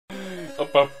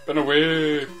up, and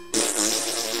away.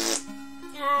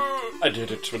 I did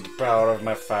it with the power of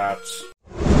my farts.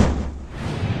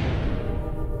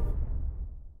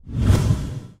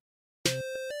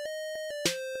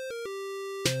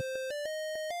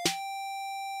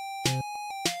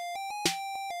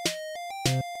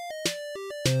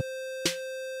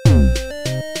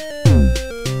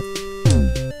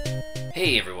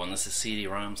 Hey everyone, this is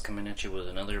CD-ROMz coming at you with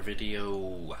another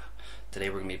video. Today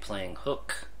we're going to be playing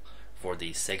Hook for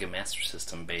the Sega Master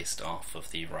System based off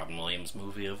of the Robin Williams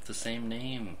movie of the same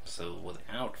name. So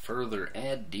without further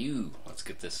ado, let's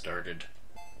get this started.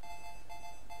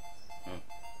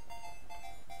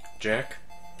 Jack,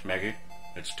 Maggie,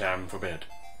 it's time for bed.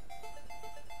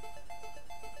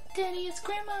 Daddy, is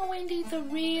Grandma Wendy the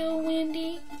real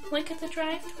Wendy? Like at the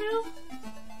drive-thru?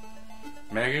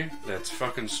 Maggie, that's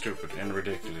fucking stupid and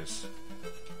ridiculous.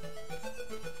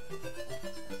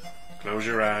 Close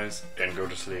your eyes and go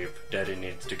to sleep. Daddy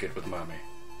needs to get with Mommy.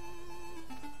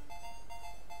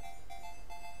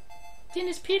 Then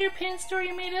is Peter Pan's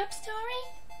story a made-up story?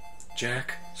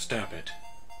 Jack, stop it.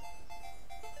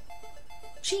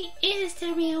 She is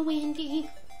the real Wendy.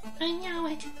 I know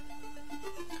it.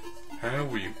 How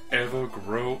will you ever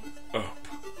grow up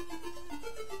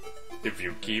if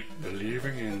you keep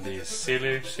believing in these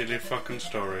silly fucking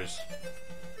stories?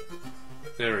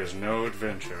 There is no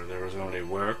adventure, there is only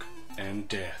work and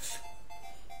death.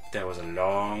 That was a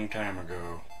long time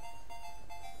ago.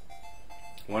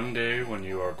 One day when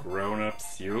you are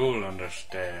grown-ups, you'll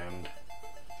understand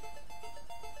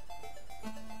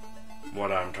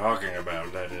what I'm talking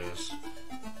about, that is.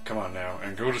 Come on now,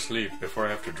 and go to sleep before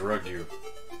I have to drug you.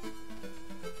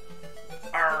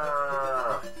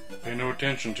 Arrgh! Pay no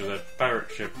attention to that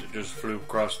pirate ship that just flew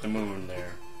across the moon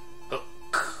there.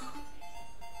 Hook.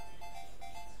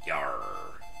 Yarr.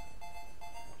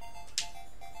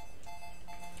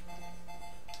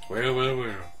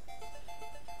 Well.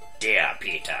 Dear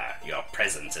Peter, your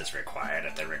presence is required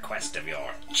at the request of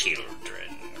your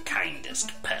children.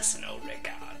 Kindest personal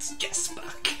regards, Jasper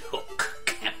Hook,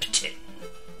 Captain.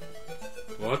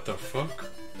 What the fuck?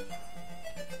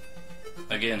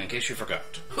 Again, in case you forgot.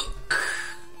 Hook.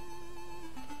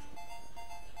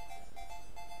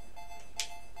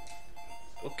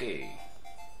 Okay.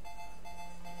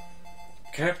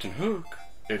 Captain Hook?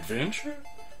 Adventure?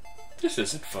 This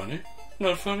isn't funny.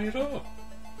 Not funny at all.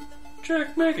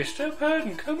 Jack, Maggie, stop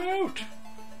hiding. Come out.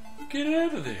 Get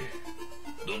out of there.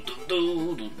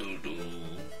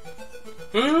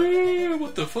 Ah,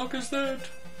 what the fuck is that?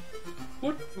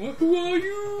 What? Who are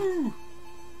you?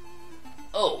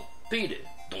 Oh, Peter,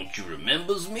 don't you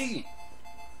remembers me?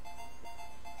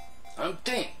 I'm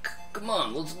Tink. Come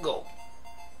on, let's go.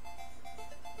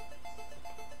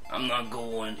 I'm not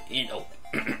going in. Oh.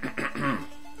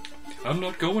 I'm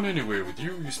not going anywhere with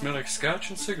you. You smell like scotch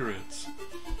and cigarettes.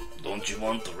 Don't you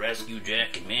want to rescue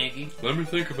Jack and Maggie? Let me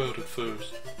think about it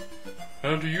first.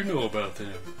 How do you know about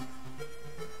them?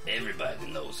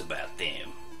 Everybody knows about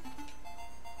them.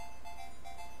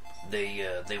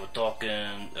 They were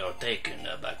talking or taken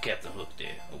by Captain Hook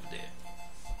over there.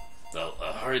 So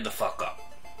hurry the fuck up.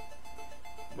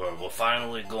 We'll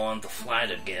finally go on the fly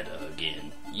together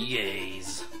again.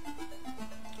 Yays.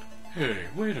 Hey,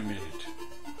 wait a minute.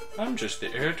 I'm just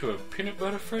the heir to a peanut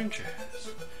butter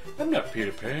franchise. I'm not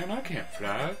Peter Pan. I can't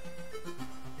fly.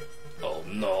 Oh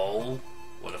no.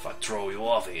 What if I throw you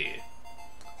off here?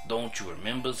 Don't you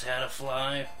remember how to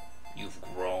fly? You've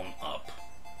grown up.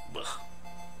 Blech.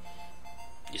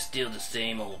 You're still the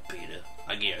same old Peter.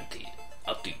 I guarantee it.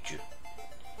 I'll teach you.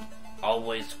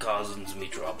 Always causing me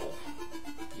trouble.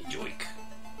 You joik.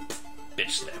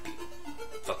 Bitch slap you.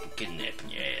 Fucking kidnapping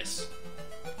your ass.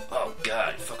 Oh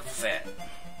god, you're fucking fat.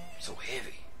 So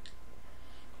heavy.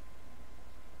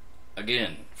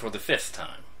 Again, for the 5th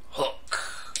time.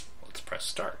 Hook. Let's press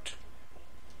start.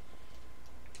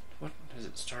 What? Is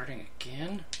it starting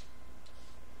again?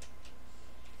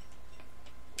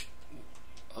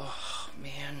 Oh,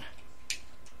 man.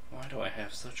 Why do I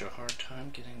have such a hard time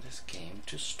getting this game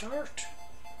to start?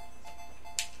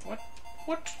 What?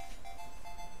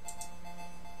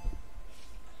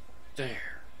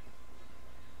 There.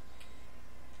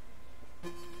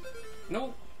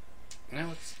 No.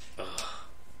 Now it's...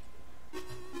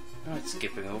 Now it's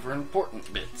skipping over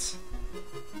important bits.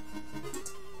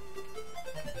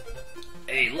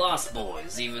 Hey, Lost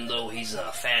Boys, even though he's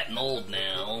fat and old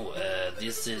now,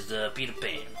 this is Peter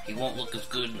Pan. He won't look as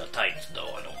good in the tights,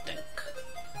 though, I don't think.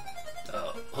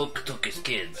 Hook took his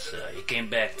kids. He came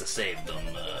back to save them.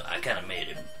 I kind of made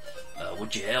him.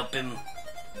 Would you help him?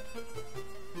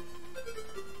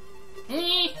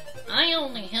 I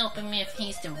only help him if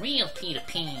he's the real Peter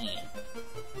Pan.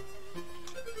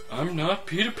 I'm not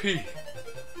Peter P.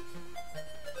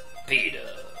 Peter.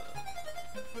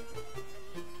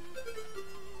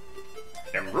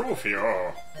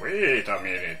 Rufio, wait a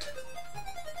minute.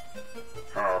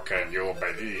 How can you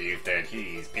believe that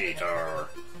he's Peter?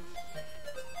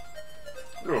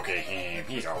 Look at him,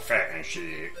 he's all fat and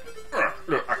shit.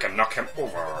 Look, I can knock him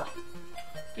over.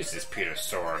 This is Peter's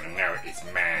sword and now it's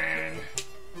mine.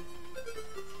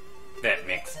 That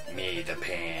makes me the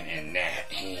pain and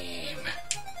not him.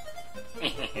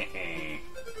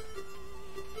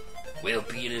 Well,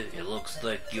 Peter, it looks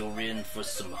like you're in for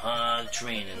some hard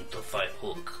training to fight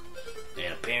Hook.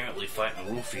 And apparently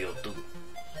fighting Rufio, too.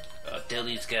 Tell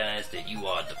these guys that you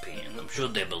are the pain. I'm sure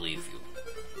they believe you.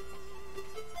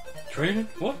 Training?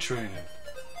 What training?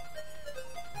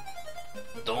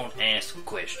 Don't ask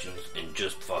questions and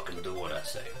just fucking do what I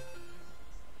say.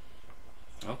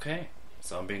 Okay,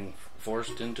 so I'm being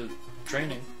forced into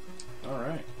training.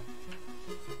 Alright.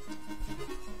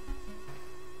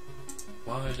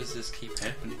 Why does this keep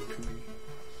happening to me?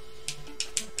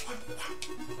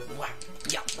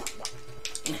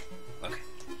 Okay.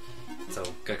 So,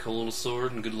 got a cool little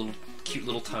sword and good little, cute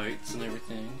little tights and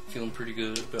everything. Feeling pretty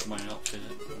good about my outfit.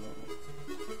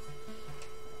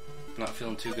 Not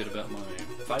feeling too good about my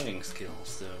fighting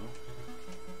skills,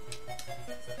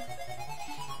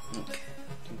 though. Okay.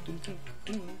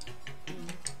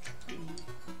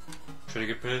 Try to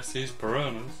get past these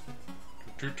piranhas.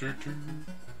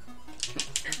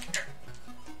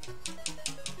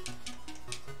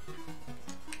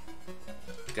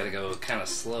 Gotta go kind of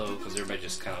slow because everybody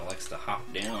just kind of likes to hop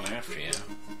down after you.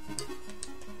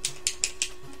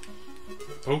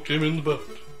 Poked him in the butt.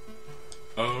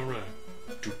 Alright.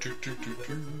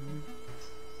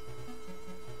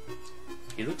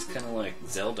 He looks kind of like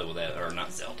Zelda with that, or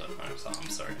not Zelda, I'm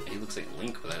sorry. He looks like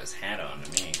Link without his hat on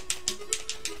to me.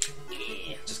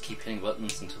 Yeah, just keep hitting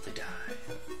buttons until they die.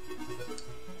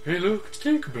 Hey look, it's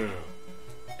Tinkerbell.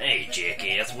 Hey,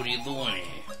 jackass, what are you doing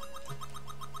here?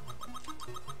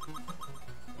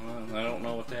 Well, I don't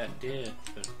know what that did,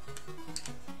 but...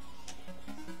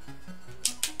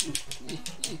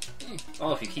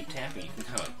 Oh, if you keep tapping, you can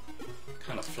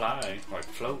kind of fly, like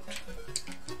float.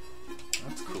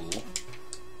 That's cool.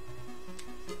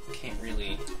 Can't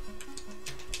really...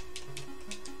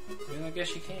 Well, I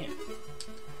guess you can.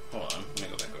 Hold on, let me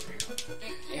go back over here.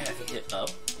 Yeah, if you hit up,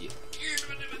 you...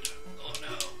 Oh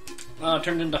no. Oh, I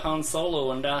turned into Han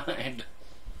Solo and died.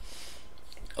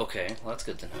 Okay, well that's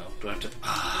good to know. Do I have to...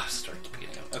 start at the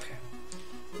beginning of... Okay.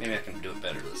 Maybe I can do it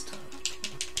better this time.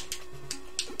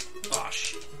 Aw,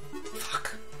 shit.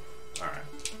 Fuck. Alright.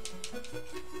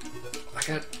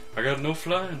 I got no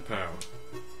flying power.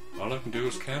 All I can do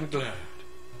is kind of glide.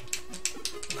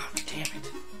 Oh, damn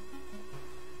it.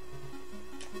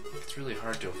 It's really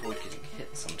hard to avoid getting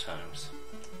hit sometimes.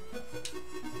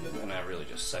 And I really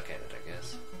just suck at it, I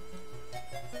guess. I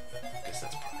guess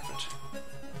that's part of it.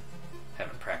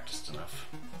 Haven't practiced enough.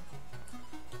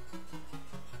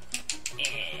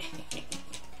 Okay.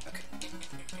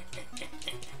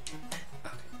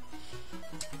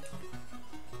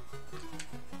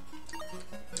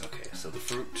 Okay, so the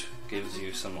fruit gives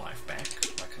you some life back,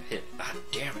 like a hit. Ah,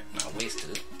 damn it, I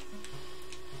wasted it.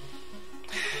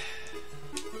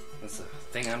 That's the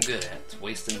thing I'm good at, it's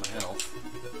wasting my health.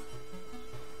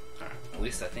 Alright, at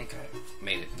least I think I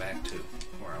made it back to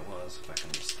where I was, if I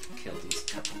can just kill these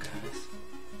couple guys.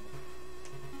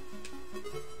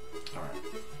 Alright.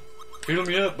 Fill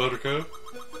me up, Buttercup.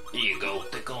 Here you go,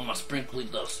 take all my sprinkly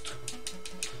dust.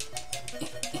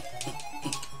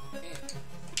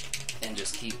 And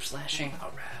just keep slashing.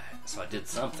 Alright, so I did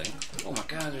something. Oh my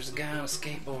god, there's a guy on a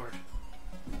skateboard.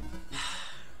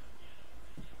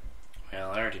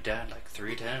 Well, I already died like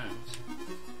 3 times.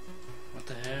 What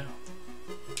the hell?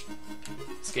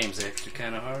 This game's actually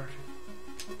kind of hard.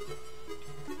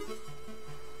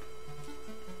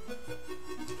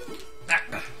 Ah,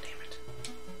 damn it.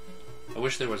 I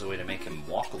wish there was a way to make him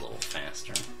walk a little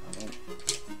faster.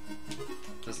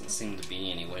 Doesn't seem to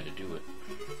be any way to do it.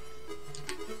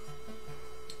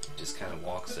 Just kind of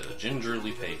walks at a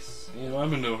gingerly pace. You know,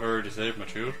 I'm in no hurry to save my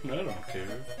children. I don't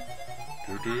care.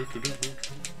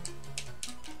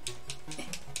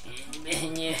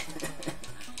 Yeah.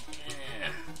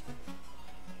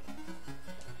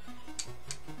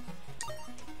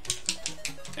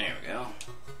 There we go.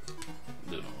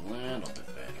 Doing a little bit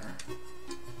better.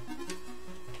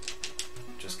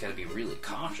 Just gotta be really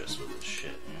cautious with this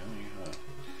shit, you know?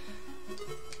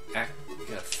 You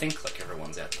gotta think like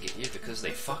everyone's out to get you because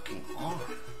they fucking are.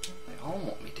 They all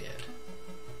want me dead.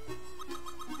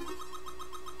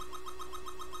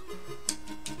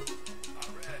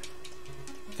 Alright.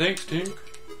 Thanks, Tink.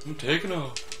 I'm taking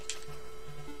off.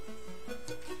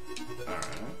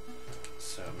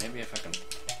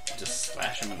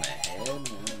 slash him in the head? I don't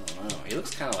know. He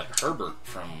looks kind of like Herbert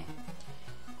from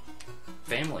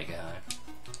Family Guy.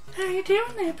 How you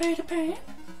doing there, Peter Pan?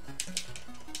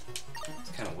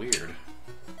 It's kind of weird.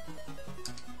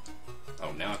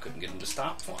 Oh, now I couldn't get him to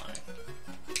stop flying.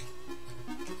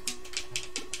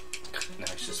 Now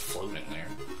he's just floating there.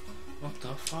 What the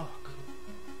fuck?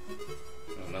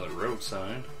 Another road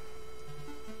sign.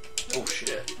 Oh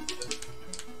shit.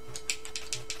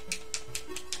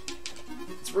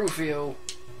 It's Rufio.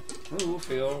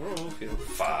 Rufio.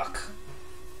 Fuck.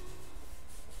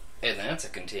 And that's a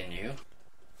continue.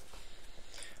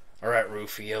 Alright,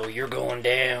 Rufio, you're going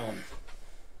down.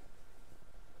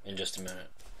 In just a minute.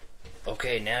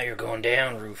 Okay, now you're going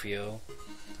down, Rufio.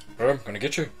 I'm gonna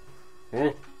get you.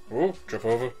 Oh, jump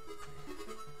over.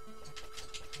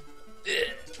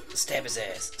 Stab his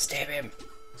ass. Stab him.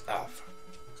 Oh.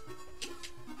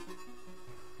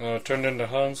 I turned into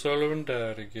Han Solo and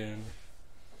died again.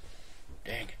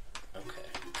 Dang it. Okay.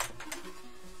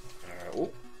 Alright.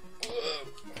 Ooh.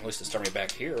 At least it started me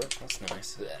back here. That's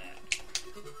nice.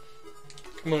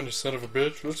 Come on, you son of a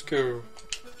bitch. Let's go.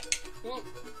 Ooh.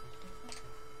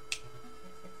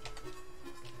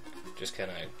 Just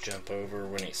kind of jump over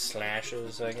when he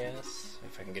slashes, I guess.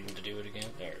 If I can get him to do it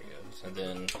again. There he goes. And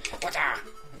then... What's that?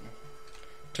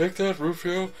 Take that,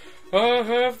 Rufio. I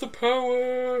have the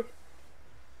power.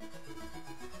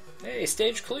 Hey,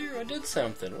 stage clear. I did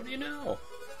something. What do you know?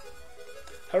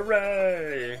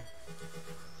 Hooray!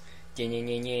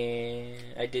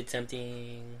 I did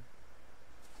something.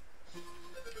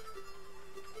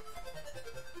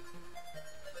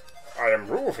 I am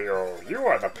Rufio. You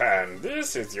are the pan.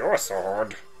 This is your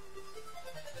sword.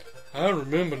 I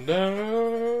remember now.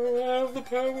 I have the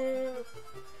power.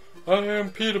 I am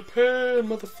Peter Pan,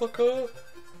 motherfucker.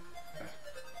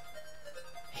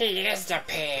 He is the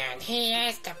pan. He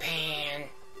is the pan.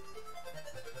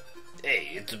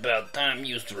 Hey, it's about time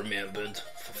you remembered.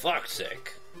 For fuck's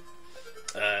sake.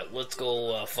 Let's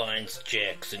go find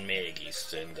Jax and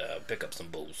Maggie's and pick up some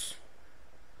booze.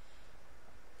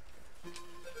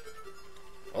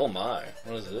 Oh my,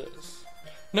 what is this?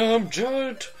 Now I'm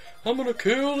giant. I'm gonna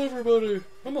kill everybody.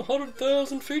 I'm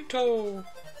 100,000 feet tall.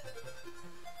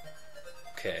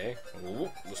 Okay. Ooh,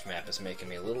 this map is making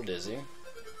me a little dizzy.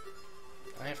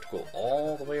 I have to go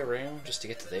all the way around just to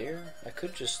get to there? I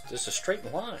could just... There's a straight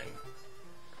line.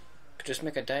 I could just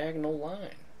make a diagonal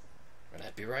line. And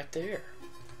I'd be right there.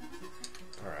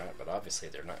 Alright, but obviously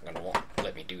they're not going to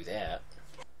let me do that.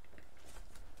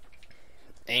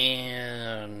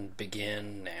 And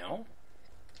begin now.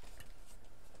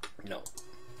 No.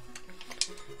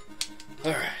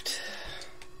 Alright.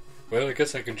 Well, I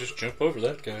guess I can just jump over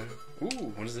that guy.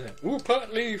 Ooh, what is that? Ooh,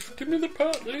 pot leaf. Give me the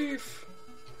pot leaf.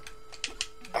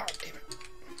 Oh, damn it.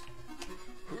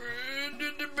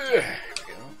 There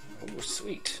we go. Oh,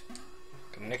 sweet.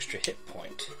 Got an extra hit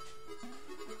point.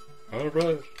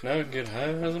 Alright, now I can get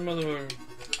high as a motherfucker.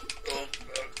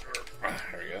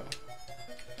 There we go.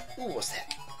 Ooh, what's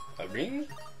that? A ring?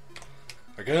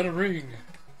 I got a ring.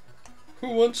 Who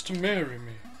wants to marry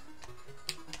me?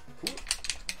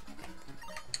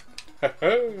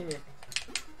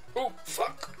 Oh,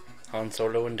 fuck. Han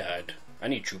Solo and died. I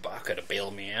need Chewbacca to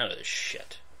bail me out of this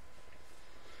shit.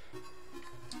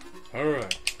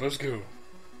 Alright, let's go.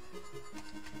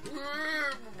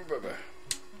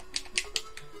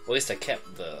 At least I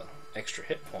kept the extra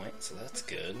hit point, so that's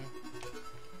good.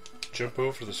 Jump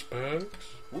over the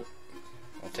spikes. Ooh.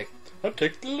 I'll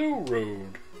take the low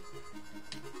road.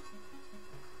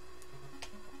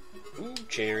 Ooh,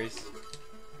 cherries.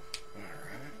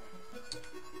 Alright.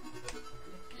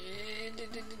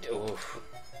 Oh,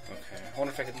 okay. I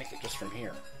wonder if I could make it just from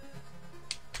here.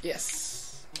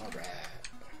 Yes. Alright.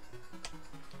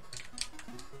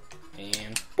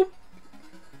 And boop.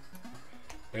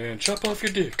 And chop off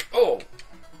your dick. Oh!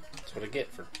 That's what I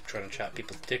get for trying to chop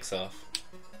people's dicks off.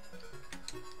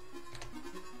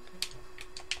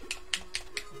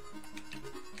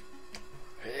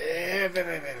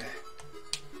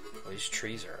 Well, these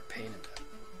trees are a pain in the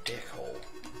dick hole.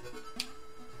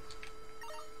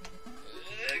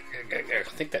 I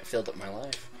think that filled up my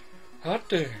life. Hot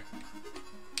damn.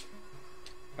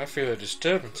 I feel a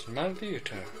disturbance in my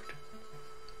leotard.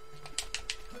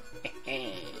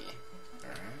 Alright.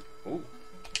 Ooh.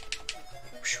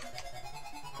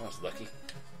 That was lucky.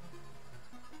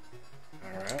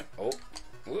 Alright. Oh.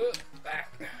 Whoa. Ah.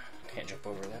 Can't jump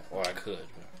over that. Well, I could,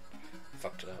 but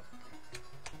fucked it up.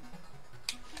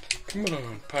 Come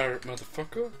on, pirate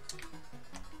motherfucker.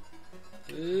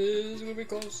 This is gonna be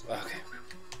close. Okay.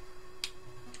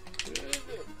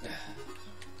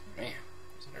 Man,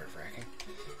 it's nerve-wracking.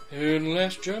 And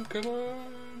last jump, come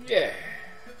on. Yeah.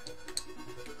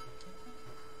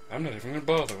 I'm not even gonna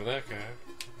bother with that guy.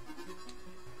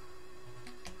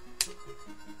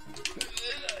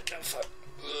 No, fuck.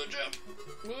 Jump.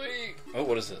 Whee. Oh,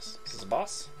 what is this? Is this a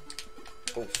boss?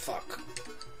 Oh, fuck.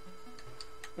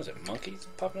 What is it, monkeys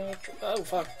popping out of the tree? Oh,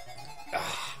 fuck.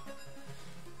 Ah.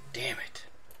 Damn it.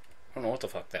 I don't know what the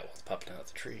fuck that was popping out of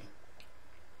the tree.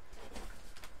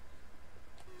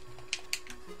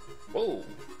 Whoa.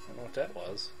 I don't know what that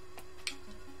was.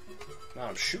 Now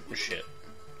I'm shooting shit.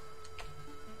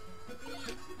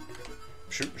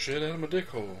 Shooting shit out of my dick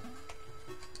hole.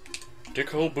 Dick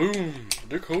hole boom!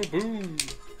 Dick hole boom!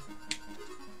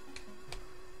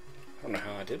 I don't know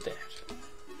how I did that.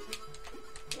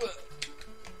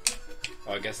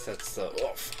 Oh, I guess that's the...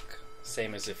 oh, fuck.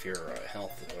 Same as if your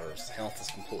health is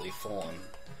completely full in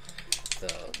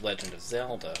the Legend of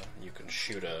Zelda, you can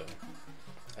shoot a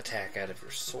attack out of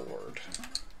your sword.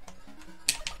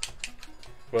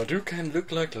 Well, I do kind of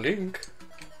look like Link.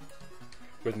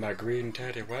 With my green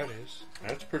tatty whities.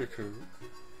 That's pretty cool.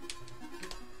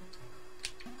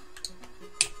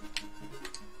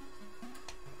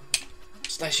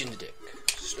 Slash you in the dick.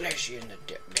 Slash you in the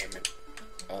dick, damn it.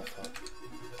 Oh, fuck.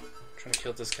 Trying to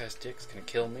kill this guy's dick's gonna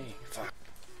kill me. Fuck.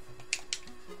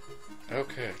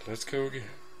 Okay, let's go again.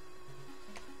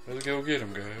 Let's go get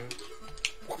him, guys.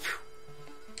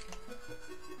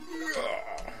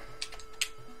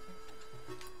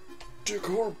 Dick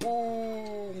hole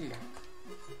boom!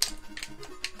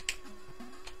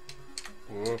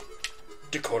 Whoa.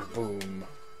 Dick hole boom.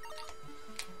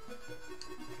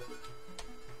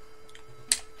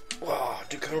 Wow,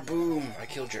 dick hole boom. I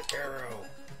killed your arrow.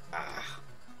 Ah.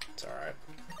 It's alright.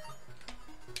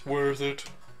 Worth it.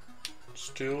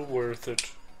 Still worth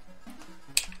it.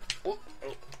 Oh, oh.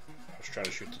 I was trying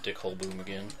to shoot the dick hole boom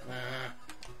again. Ah.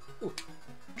 Ooh.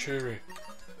 Cherry.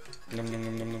 Nom nom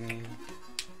nom nom nom.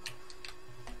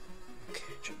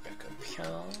 Okay, jump back up here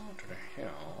to the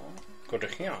hill. Go to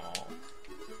here.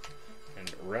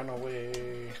 And run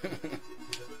away.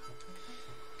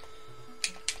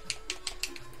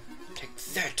 Take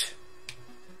that.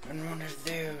 And one of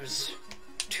those.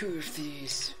 Two of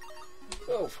these.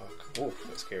 Oh fuck. Oh,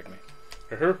 that scared me.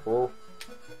 Oh.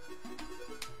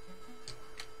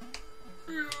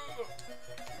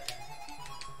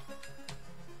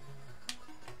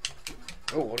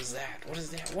 Oh, what is that? What is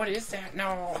that? What is that?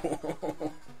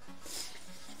 No!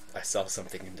 I saw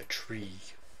something in the tree.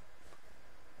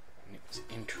 And it was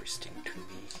interesting to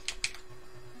me.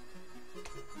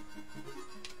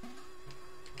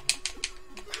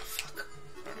 Oh, fuck.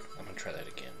 I'm gonna try that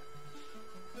again.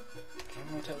 I don't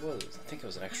know what that was. I think it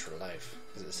was an extra life.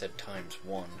 Because it said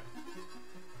 ×1.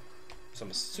 So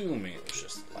I'm assuming it was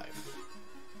just life.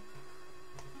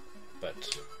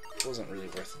 But it wasn't really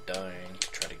worth dying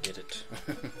to try to get it.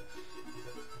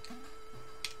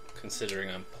 Considering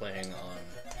I'm playing on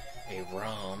a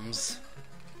ROMz.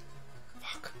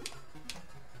 Fuck.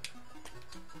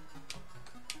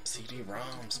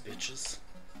 CD-ROMz, bitches.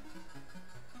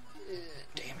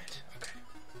 Damn it. Okay.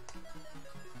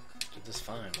 Did this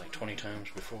fine like 20 times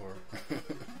before.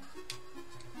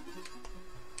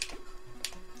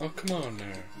 Oh, come on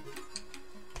now.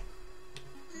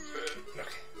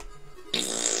 Okay.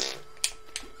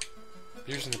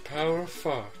 Using the power of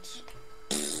farts.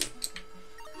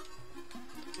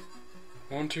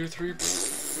 1, 2, 3.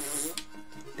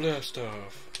 Blast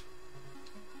off.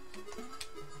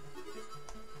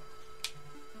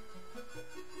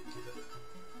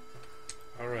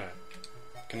 Alright.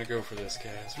 Gonna go for this,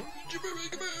 guys.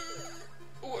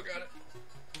 Oh, I got it.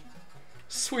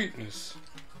 Sweetness.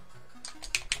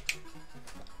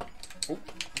 Oh,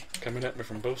 coming at me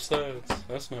from both sides.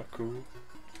 That's not cool.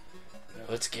 Now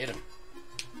let's get him.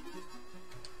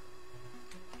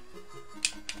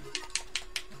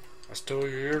 I stole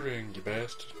your earring, you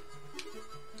bastard.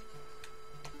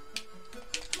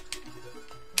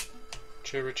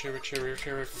 Cherry, cherry, cherry,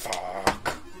 cherry.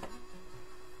 Fuck.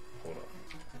 Hold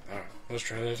on. Alright, let's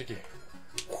try that again.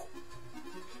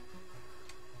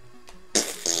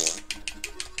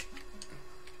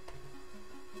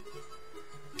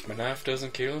 If my knife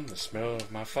doesn't kill him, the smell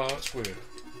of my farts will.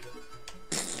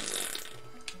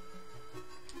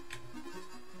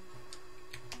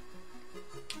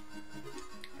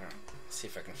 See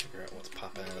if I can figure out what's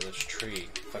popping out of this tree.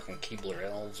 Fucking Keebler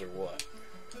elves or what?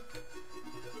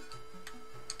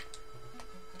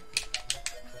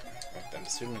 I'm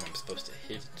assuming I'm supposed to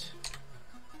hit it.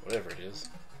 Whatever it is.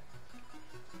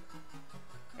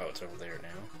 Oh, it's over there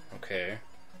now. Okay.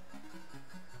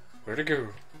 Where'd it go?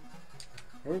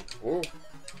 Oh, oh.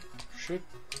 Shit.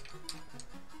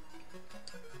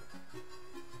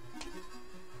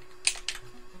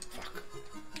 Fuck.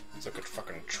 It's like a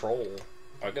fucking troll.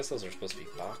 I guess those are supposed to be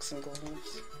boxing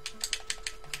gloves.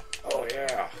 Oh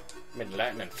yeah, mid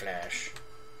lightning flash.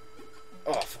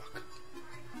 Oh fuck.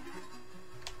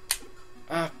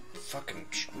 Ah, fucking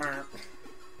schmarp.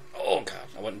 Oh god,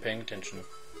 I wasn't paying attention.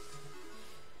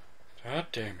 God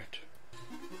damn it.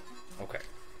 Okay.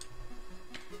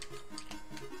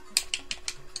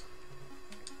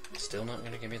 Still not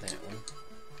gonna give me that one.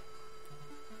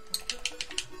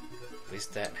 At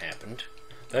least that happened.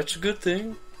 That's a good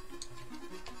thing.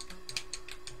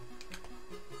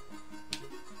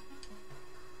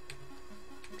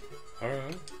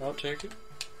 Alright, I'll take it.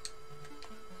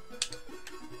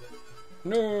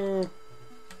 No!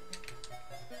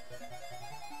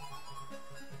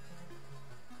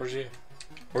 Where's he at?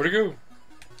 Where'd he go?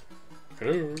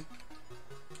 Hello?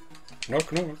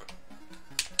 Knock, knock.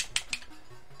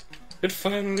 It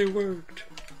finally worked.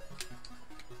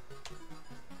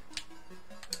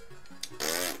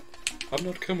 I'm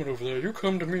not coming over there. You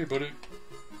come to me, buddy.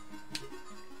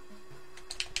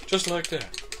 Just like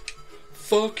that.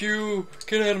 Fuck you!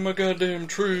 Get out of my goddamn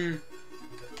tree!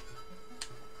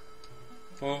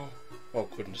 Oh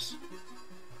goodness.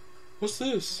 What's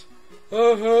this? I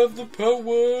have the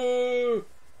power!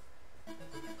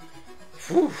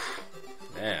 Whew.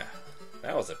 Yeah,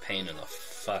 that was a pain in the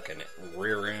fucking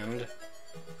rear end.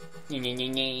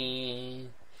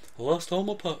 Lost all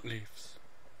my pot leaves.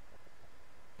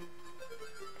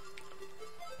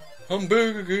 I'm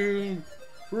big again!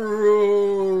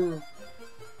 Roar!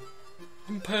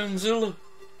 I'm Panzilla!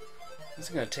 Is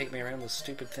it gonna take me around this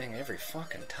stupid thing every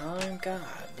fucking time?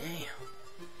 God damn.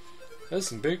 That's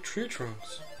some big tree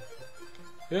trunks.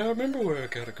 Yeah, I remember where I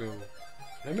gotta go.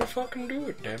 Let me fucking do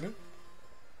it, damn it.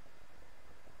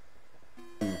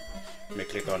 Let me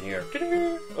click on here.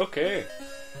 Okay,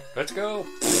 let's go.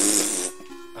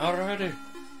 Alrighty.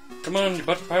 Come on, you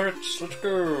butt pirates, let's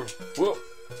go. Whoa.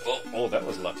 Oh, that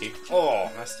was lucky. Oh,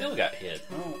 I still got hit.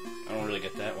 Oh, I don't really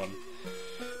get that one.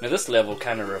 Now this level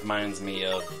kind of reminds me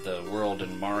of the world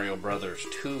in Mario Brothers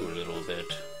 2 a little bit.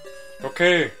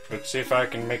 Okay, let's see if I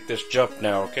can make this jump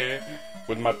now, okay?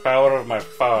 With my power of my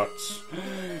farts.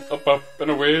 Up, up,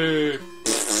 and away.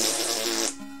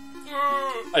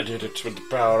 I did it with the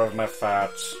power of my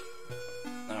farts.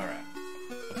 Alright.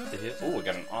 Oh, we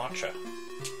got an archer.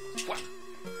 What?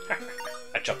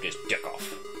 I chopped his dick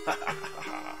off.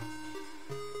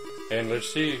 And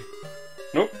let's see.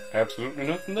 Nope, absolutely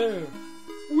nothing there.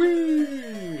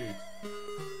 Whee!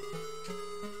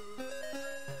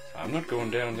 I'm not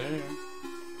going down there.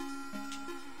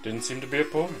 Didn't seem to be a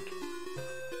point.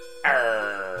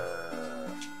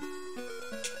 Arrgh.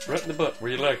 Right in the butt,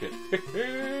 where you like it.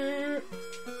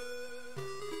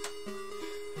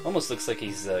 Almost looks like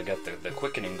he's got the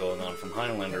quickening going on from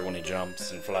Highlander when he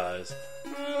jumps and flies.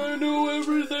 I know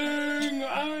everything!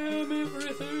 I am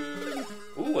everything!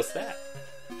 Ooh, what's that?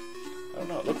 I don't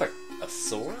know, it looked like a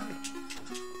sword?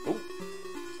 Ooh.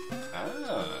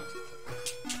 Ah.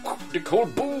 The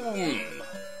cold boom!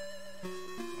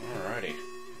 Alrighty.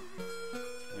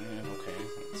 And okay,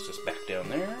 let's just back down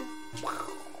there.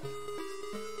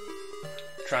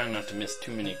 Trying not to miss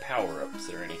too many power-ups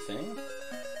or anything.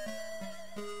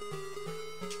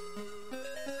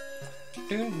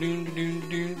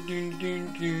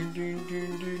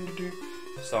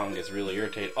 Song gets really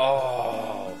irritated.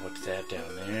 Oh, what's that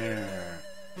down there?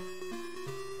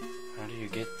 How do you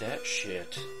get that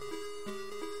shit?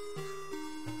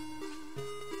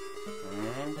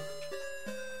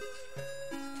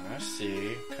 I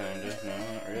see, kinda. No,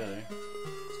 not really.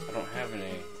 I don't have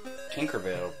any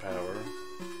Tinkerbell power.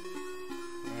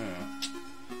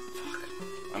 Fuck.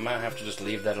 I might have to just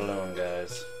leave that alone,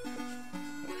 guys.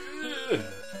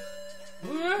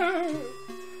 No,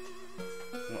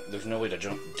 there's no way to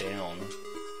jump down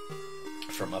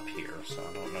from up here, so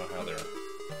I don't know how they're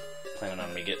planning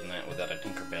on me getting that without a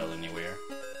Tinkerbell anywhere.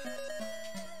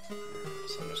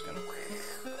 So I'm just gonna...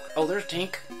 Oh, there's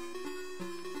Tink!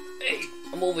 Hey,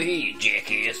 I'm over here, you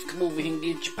jackass. Come over here and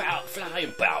get your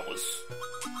flying powers.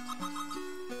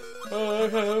 I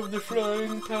have the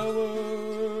flying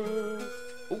power.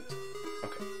 Oh,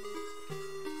 okay.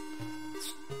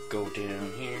 Let's go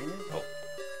down here. Oh,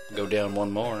 go down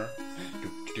one more.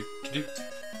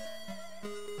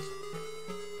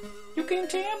 You can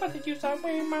tell by the use I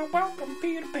wear my welcome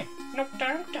Peter Pan. No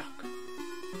time to talk.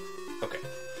 Okay.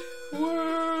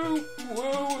 Whoa, whoa,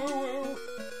 whoa, whoa.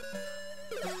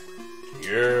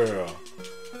 Yeah.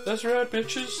 That's right,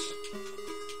 bitches.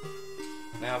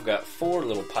 Now I've got 4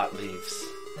 little pot leaves.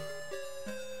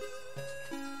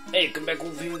 Hey, come back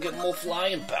over here and get more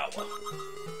flying power.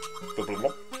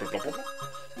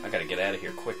 I gotta get out of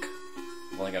here quick.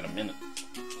 I've only got a minute.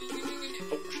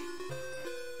 Oh,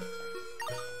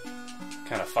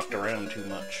 too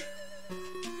much.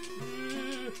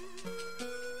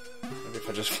 Maybe if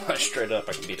I just fly straight up,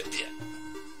 I can beat it. Yeah.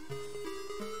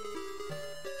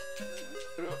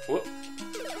 Whoop.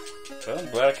 Well, I'm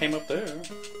glad I came up there.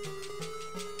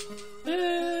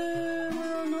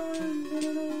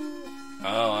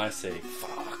 Oh, I see.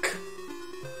 Fuck.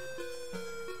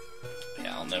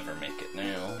 Yeah, I'll never make it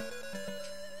now.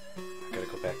 I gotta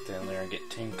go back down there and get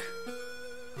Tink.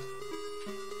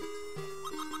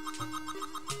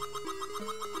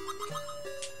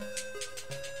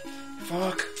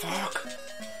 Fuck.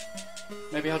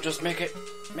 Maybe I'll just make it.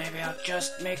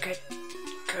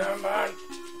 Come on,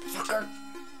 fucker.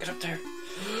 Get up there.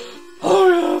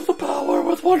 I have the power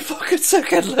with 1 fucking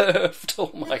second left.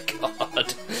 Oh my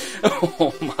god.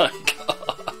 Oh my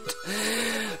god.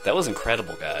 That was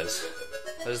incredible, guys.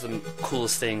 That was the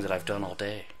coolest thing that I've done all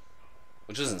day.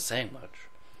 Which isn't saying much.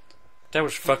 That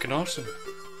was fucking awesome.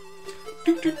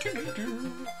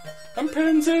 I'm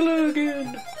Panzilla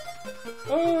again.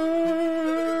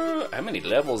 How many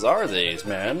levels are these,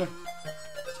 man?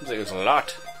 Seems like there's a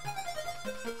lot.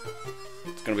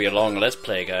 It's gonna be a long let's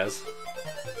play, guys.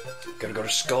 Gotta go to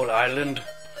Skull Island.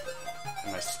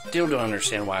 And I still don't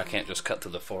understand why I can't just cut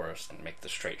through the forest and make the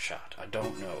straight shot. I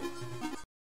don't know.